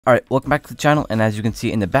Alright, welcome back to the channel, and as you can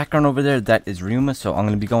see in the background over there, that is RYUMA. So I'm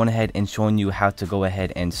going to be going ahead and showing you how to go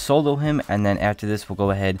ahead and solo him, and then after this we'll go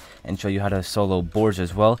ahead and show you how to solo BORJ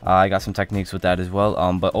as well. I got some techniques with that as well,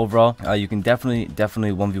 but overall you can definitely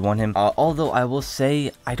 1v1 him. Although I will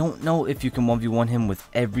say I don't know if you can 1v1 him with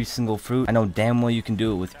every single fruit. I know damn well you can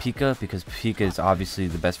do it with Pika, because Pika is obviously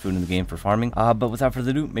the best fruit in the game for farming. But without further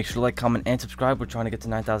ado, make sure to like, comment, and subscribe. We're trying to get to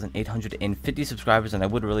 9,850 subscribers, and I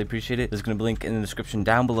would really appreciate it. There's going to be a link in the description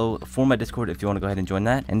down below for my Discord if you want to go ahead and join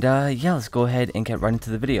that. And yeah, let's go ahead and get right into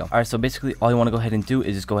the video. Alright, so basically all you want to go ahead and do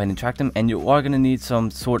is just go ahead and track them, and you are going to need some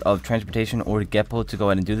sort of transportation or GPO to go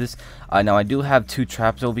ahead and do this. Now I do have 2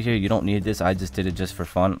 traps over here. You don't need this. I just did it just for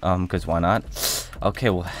fun, because why not? Okay,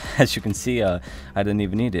 well, as you can see, I didn't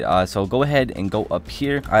even need it. So go ahead and go up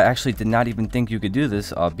here. I actually did not even think you could do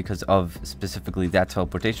this because of specifically that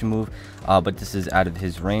teleportation move, but this is out of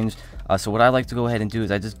his range. So what I like to go ahead and do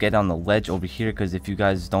is I just get on the ledge over here, because if you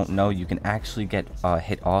guys don't know, you can actually get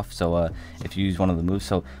hit off. So if you use one of the moves,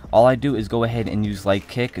 so all I do is go ahead and use light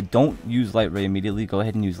kick. Don't use light ray immediately. Go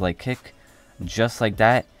ahead and use light kick, just like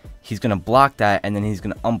that. He's gonna block that, and then he's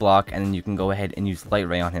gonna unblock, and then you can go ahead and use light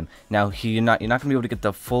ray on him. Now you're not gonna be able to get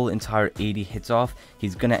the full entire 80 hits off.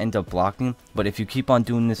 He's gonna end up blocking, but if you keep on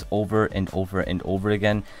doing this over and over and over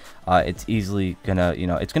again, it's easily gonna,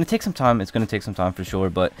 it's gonna take some time. It's gonna take some time for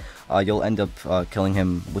sure, but you'll end up killing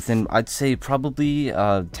him within, I'd say, probably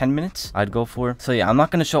 10 minutes I'd go for. So yeah, I'm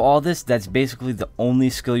not gonna show all this. That's basically the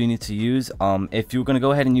only skill you need to use. If you're gonna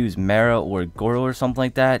go ahead and use Mara or Goro or something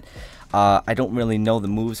like that, I don't really know the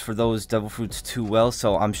moves for those devil fruits too well,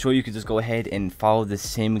 so I'm sure you could just go ahead and follow the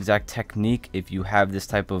same exact technique if you have this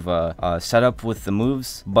type of setup with the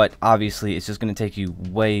moves. But obviously it's just going to take you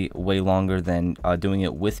way longer than doing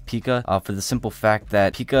it with Pika, for the simple fact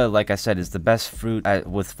that Pika, like I said, is the best fruit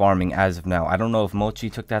with farming as of now. I don't know if Mochi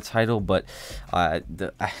took that title, but to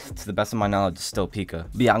the best of my knowledge, it's still Pika.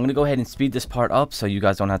 But yeah, I'm going to go ahead and speed this part up so you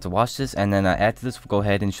guys don't have to watch this, and then after this we'll go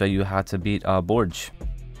ahead and show you how to beat BORJ.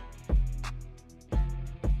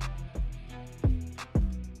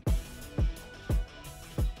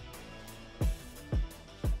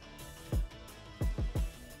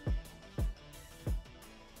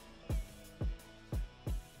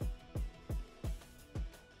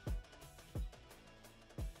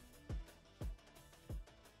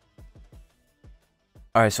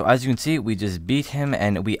 Alright, so as you can see, we just beat him,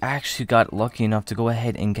 and we actually got lucky enough to go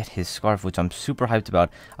ahead and get his scarf, which I'm super hyped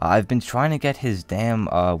about. I've been trying to get his damn,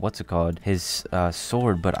 his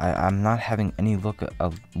sword, but I'm not having any luck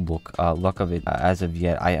of it as of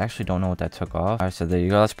yet. I actually don't know what that took off. Alright, so there you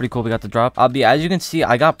go. That's pretty cool. We got the drop. Yeah, as you can see,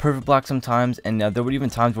 I got perfect block sometimes, and there were even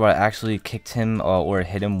times where I actually kicked him or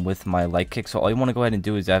hit him with my light kick. So all you want to go ahead and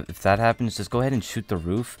do is that if that happens, just go ahead and shoot the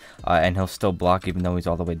roof, and he'll still block even though he's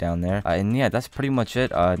all the way down there. And yeah, that's pretty much it.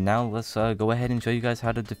 Now let's go ahead and show you guys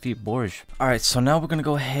how to defeat BORJ. Alright, so now we're gonna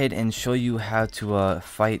go ahead and show you how to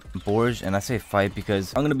fight BORJ. And I say fight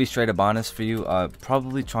because I'm gonna be straight up honest for you.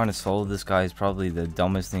 Probably trying to solo this guy is probably the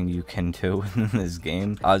dumbest thing you can do in this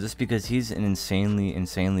game, just because he's an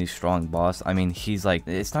insanely strong boss. I mean, he's like,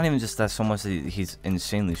 it's not even just that so much that he's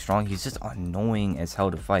insanely strong, he's just annoying as hell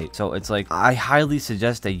to fight. So it's like, I highly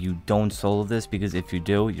suggest that you don't solo this, because if you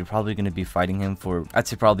do, you're probably gonna be fighting him for, I'd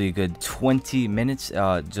say, probably a good 20 minutes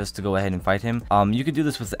just to go ahead and fight him. You could do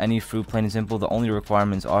this with any fruit, plain and simple. The only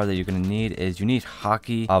requirements are that you're going to need is you need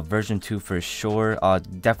Hockey version 2 for sure.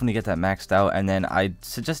 Definitely get that maxed out, and then I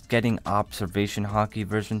suggest getting Observation Hockey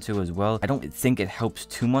version 2 as well. I don't think it helps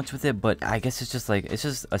too much with it, but I guess it's just like, it's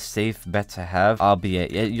just a safe bet to have.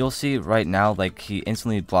 Albeit you'll see right now, like, he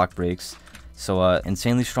instantly block breaks. So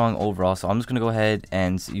insanely strong overall. So I'm just gonna go ahead,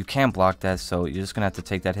 and you can't block that, so you're just gonna have to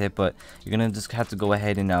take that hit, but you're gonna just have to go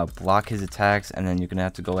ahead and block his attacks, and then you're gonna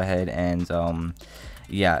have to go ahead and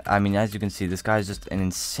yeah, I mean, as you can see, this guy's just an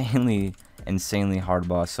insanely hard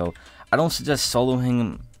boss. So I don't suggest soloing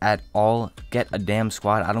him at all. Get a damn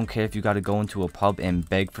squad. I don't care if you got to go into a pub and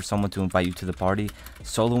beg for someone to invite you to the party.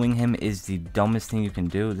 Soloing him is the dumbest thing you can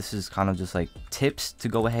do. This is kind of just like tips to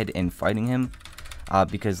go ahead and fighting him.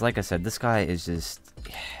 Because like I said, this guy is just,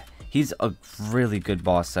 he's a really good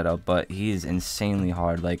boss setup, but he is insanely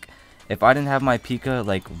hard. Like, if I didn't have my Pika,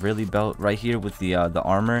 like, really built right here with the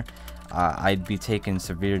armor, I'd be taking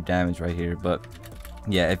severe damage right here. But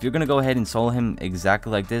yeah, if you're gonna go ahead and solo him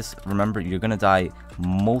exactly like this, remember, you're gonna die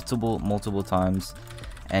multiple times,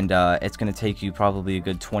 and it's gonna take you probably a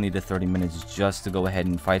good 20 to 30 minutes just to go ahead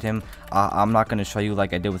and fight him. I'm not gonna show you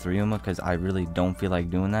like I did with RYUMA, because I really don't feel like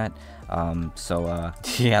doing that.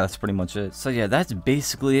 Yeah, that's pretty much it. So yeah, that's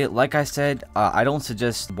basically it. Like I said, I don't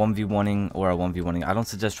suggest 1v1ing or a 1v1ing. I don't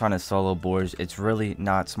suggest trying to solo BORJ. It's really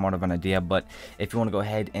not smart of an idea, but if you want to go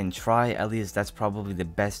ahead and try, at least that's probably the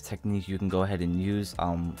best technique you can go ahead and use.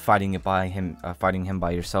 Fighting him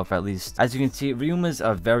by yourself, at least. As you can see, RYUMA is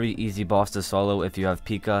a very easy boss to solo if you have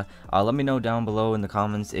Pika. Let me know down below in the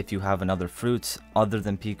comments if you have another fruits other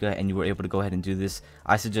than Pika and you were able to go ahead and do this.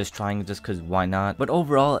 I suggest trying it just because why not? But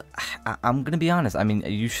overall, I'm gonna be honest. I mean,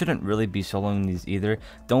 you shouldn't really be soloing these either.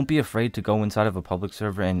 Don't be afraid to go inside of a public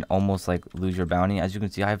server and almost like lose your bounty. As you can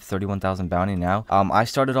see, I have 31,000 bounty now. I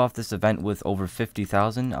started off this event with over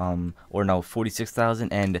 50,000, or no,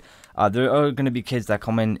 46,000, and there are gonna be kids that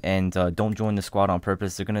come in and don't join the squad on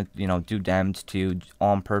purpose. They're gonna, you know, do damage to you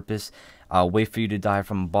on purpose. Wait for you to die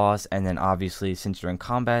from a boss, and then obviously since you're in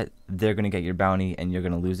combat, they're gonna get your bounty and you're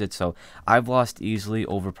gonna lose it. So I've lost easily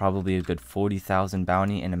over probably a good 40,000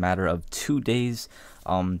 bounty in a matter of 2 days,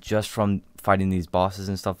 just from fighting these bosses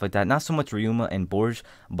and stuff like that. Not so much RYUMA and BORJ,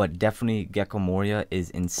 but definitely Gecko Moria is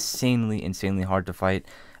insanely hard to fight,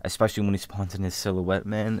 especially when he spawns in his silhouette,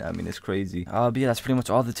 man. I mean, it's crazy. But yeah, that's pretty much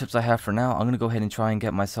all the tips I have for now. I'm gonna go ahead and try and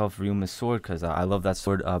get myself RYUMA's sword, because I love that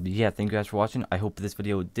sword. But yeah, thank you guys for watching. I hope this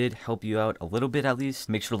video did help you out a little bit at least.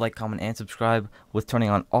 Make sure to like, comment, and subscribe with turning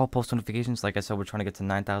on all post notifications. Like I said, we're trying to get to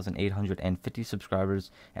 9,850 subscribers,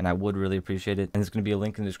 and I would really appreciate it. And there's gonna be a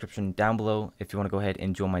link in the description down below if you want to go ahead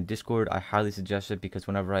and join my Discord. I highly suggest it, because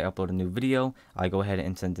whenever I upload a new video, I go ahead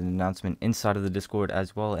and send an announcement inside of the Discord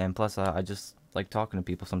as well. And plus, I just like talking to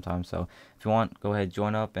people sometimes, so if you want, go ahead,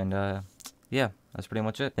 join up, and yeah, that's pretty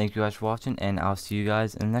much it. Thank you guys for watching, and I'll see you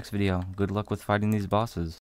guys in the next video. Good luck with fighting these bosses.